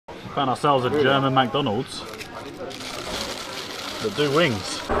Found ourselves a German McDonald's that do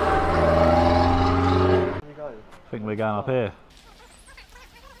wings. I think we're going up here.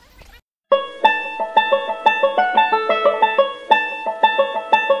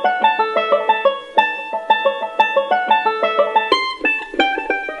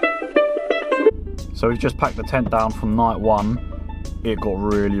 So we've just packed the tent down from night one. It got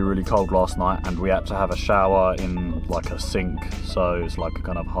really cold last night and we had to have a shower in like a sink, so it's like a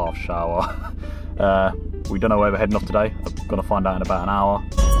kind of half shower. We don't know where we're heading off today. I'm gonna find out in about an hour.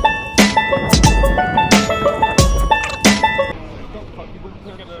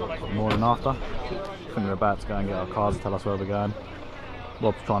 Morning after. I think we're about to go and get our cars to tell us where we're going.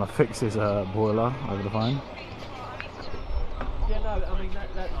 Rob's trying to fix his boiler over the phone. Yeah, no, I mean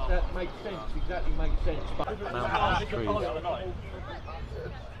that makes sense, exactly makes sense. But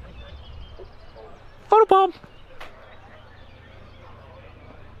Photobomb!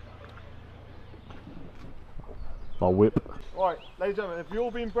 I'll whip. Right, ladies and gentlemen, have you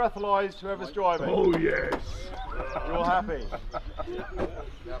all been breathalyzed, whoever's driving? Oh yes! You're all happy?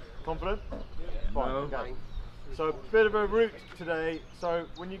 Confident? Fine, okay. So a bit of a route today, so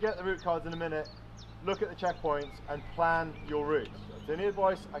when you get the route cards in a minute, look at the checkpoints and plan your route. The only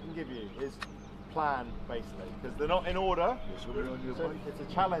advice I can give you is plan, basically, because they're not in order. So it's a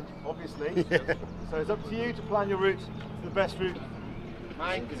challenge, obviously. So it's up to you to plan your route to the best route.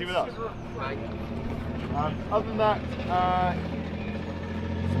 Is he with us? Other than that,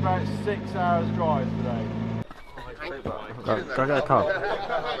 it's about 6 hours drive today. Go get a car.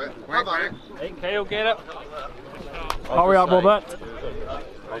 hey, Kale, get up. Hurry up, Robert.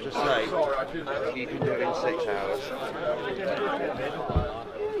 I'll just say, you can do it in 6 hours.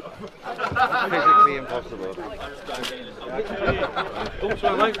 Physically impossible.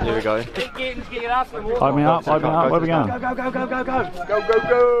 Here we go. Open me up, where are we going? Go.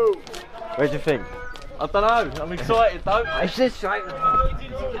 Go! Where do you think? I don't know, I'm excited though. It's this right?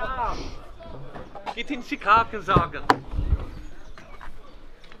 Get in die car and sagen.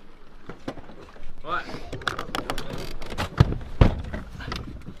 Right.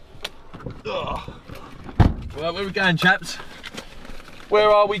 Well, where are we going, chaps?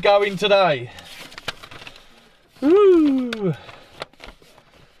 Where are we going today? Woo!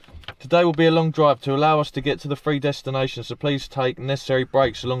 Today will be a long drive to allow us to get to the 3 destinations, so please take necessary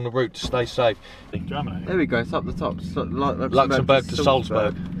breaks along the route to stay safe. Germany. There we go, it's up the top. So, Luxembourg to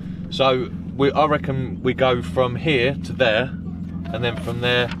Salzburg. So I reckon we go from here to there, and then from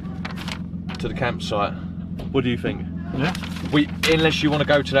there to the campsite. What do you think? Yeah? Unless you want to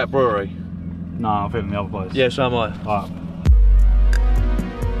go to that brewery. No, I'm feeling the other place. Yeah, so am I. Alright.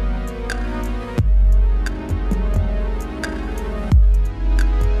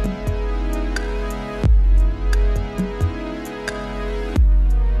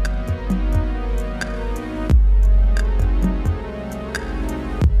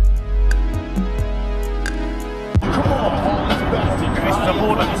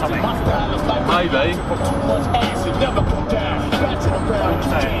 Maybe.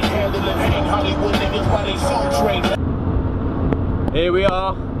 Here we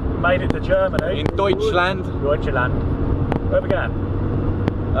are. Made it to Germany. In Deutschland. Deutschland. Where are we going?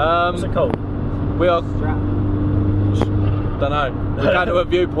 What's it called? We are... don't know. We're going to a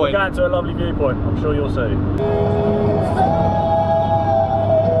viewpoint. We're going to a lovely viewpoint. I'm sure you'll see.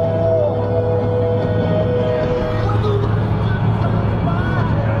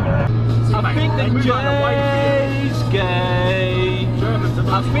 I think the J's gay.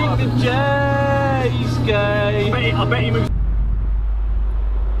 I think the J's gay. I bet he moves.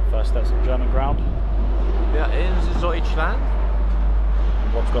 First steps of German ground. Yeah, in Deutschland.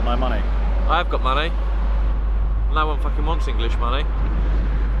 Rob's got no money. I have got money. No one fucking wants English money.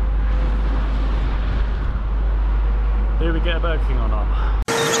 Do we get a Burger King or not?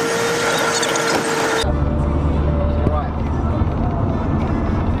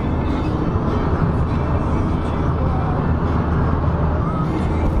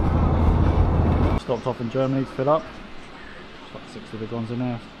 Stopped off in Germany to fill up. It's like 60 big ones in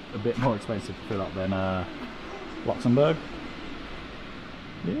there. A bit more expensive to fill up than Luxembourg.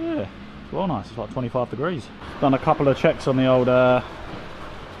 Yeah, it's well nice. It's like 25 degrees. Done a couple of checks on the old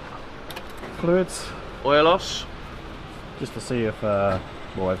fluids. Oilos. Just to see if well,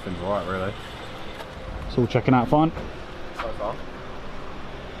 everything's alright really. It's all checking out fine. So far.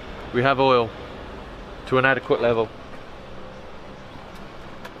 We have oil to an adequate level.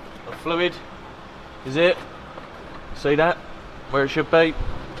 The fluid is it. See that? Where it should be.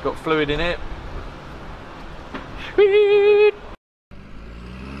 It's got fluid in it. Sweet.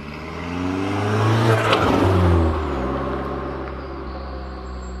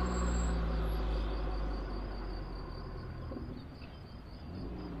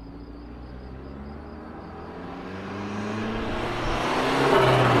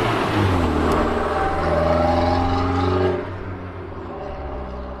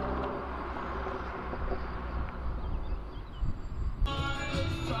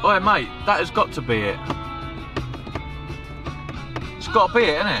 Oi mate, that has got to be it. It's got to be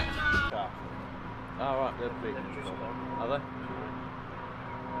it, isn't it? Oh right, they're big. Are they?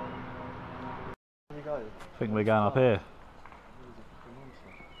 I think we're going up here.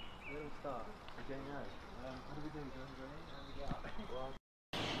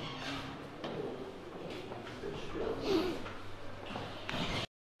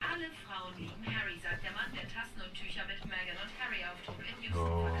 Alle Frauen lieben Harry, sagt der Mann, der Tassen und Tücher mit Meghan und Harry auftrug in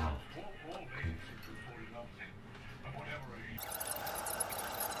Houston verkauft.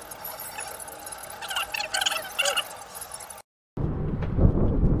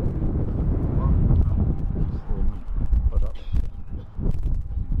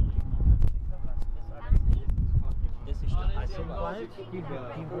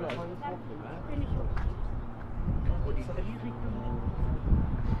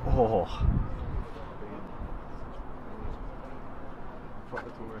 Oh.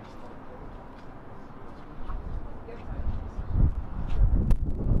 Proper tourist.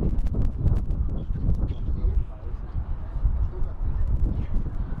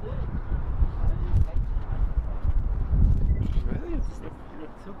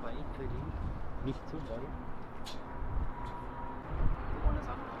 Nicht zu weit für die. Nicht zu weit.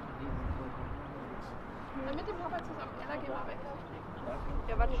 Mit dem Papa zusammen. Ella, geh mal weg.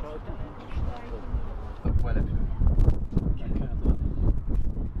 Ja, warte.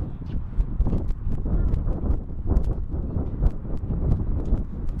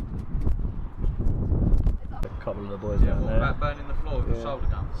 A couple of the boys down there. About burning the floor with the shoulder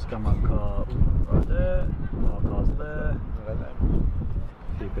gun. Scumrun car right there. Our car's there.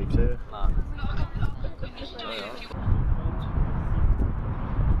 A few peeps here.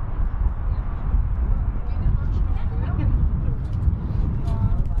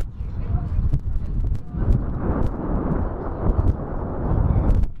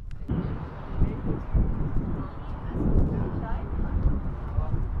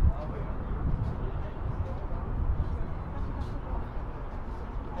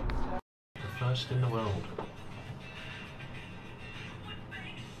 First in the world.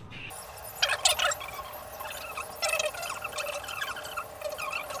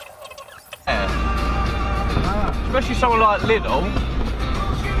 Yeah. Especially someone like Lidl.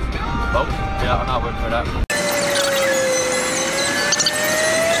 Oh, yeah, I know I went through that.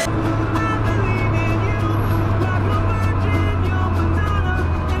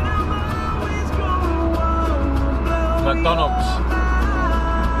 McDonald's.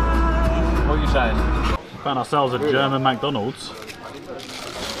 What are you saying? Found ourselves a German McDonald's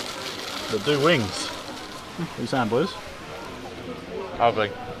that do wings. What are you saying, boys?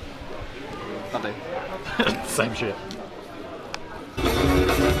 Lovely. Same shit.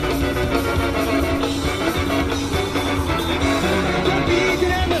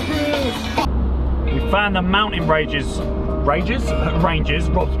 We found the mountain ranges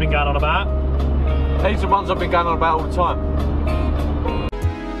Rob's been going on about. These are the ones I've been going on about all the time.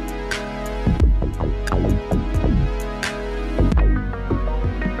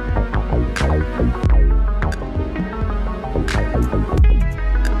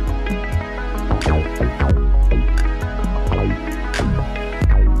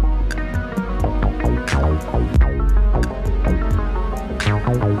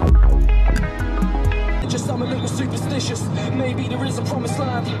 I'm a little superstitious. Maybe there is a promised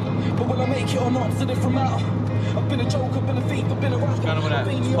land, but will I make it or not? It's a different matter. I've been a joke, I've been a thief, I've been a rapper.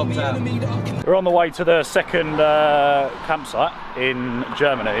 We're on the way to the second campsite in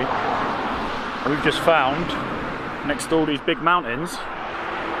Germany. We've just found, next to all these big mountains,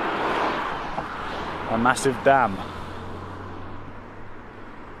 a massive dam.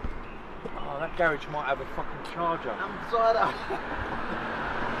 Oh, that garage might have a fucking charger.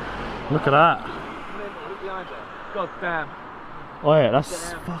 Look at that. Look behind it. God damn. Oh yeah,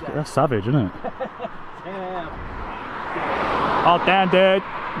 that's savage, isn't it? Damn. Oh damn, dude.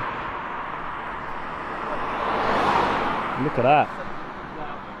 Look at that.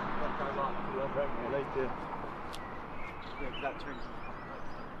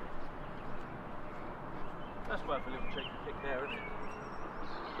 That's worth a little cheeky pick there, isn't it?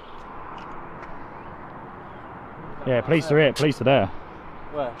 Yeah, police are here, police are there.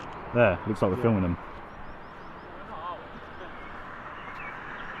 Where? There, looks like we're filming them.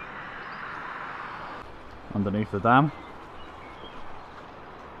 Underneath the dam.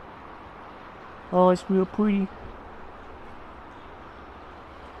 Oh, it's real pretty.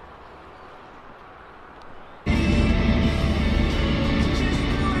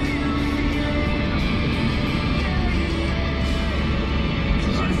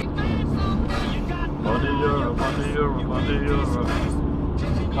 €1, €1,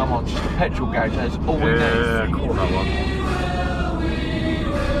 €1. Come on, just a petrol gauge, that's all we need. Yeah, cool that one.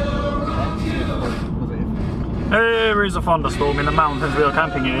 There is a thunderstorm in the mountains we are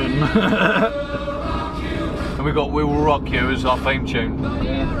camping in. And we got We Will Rock You as our theme tune.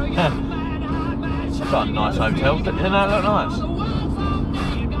 It's quite a nice hotel, doesn't it look nice?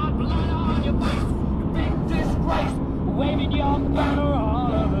 Waving your banner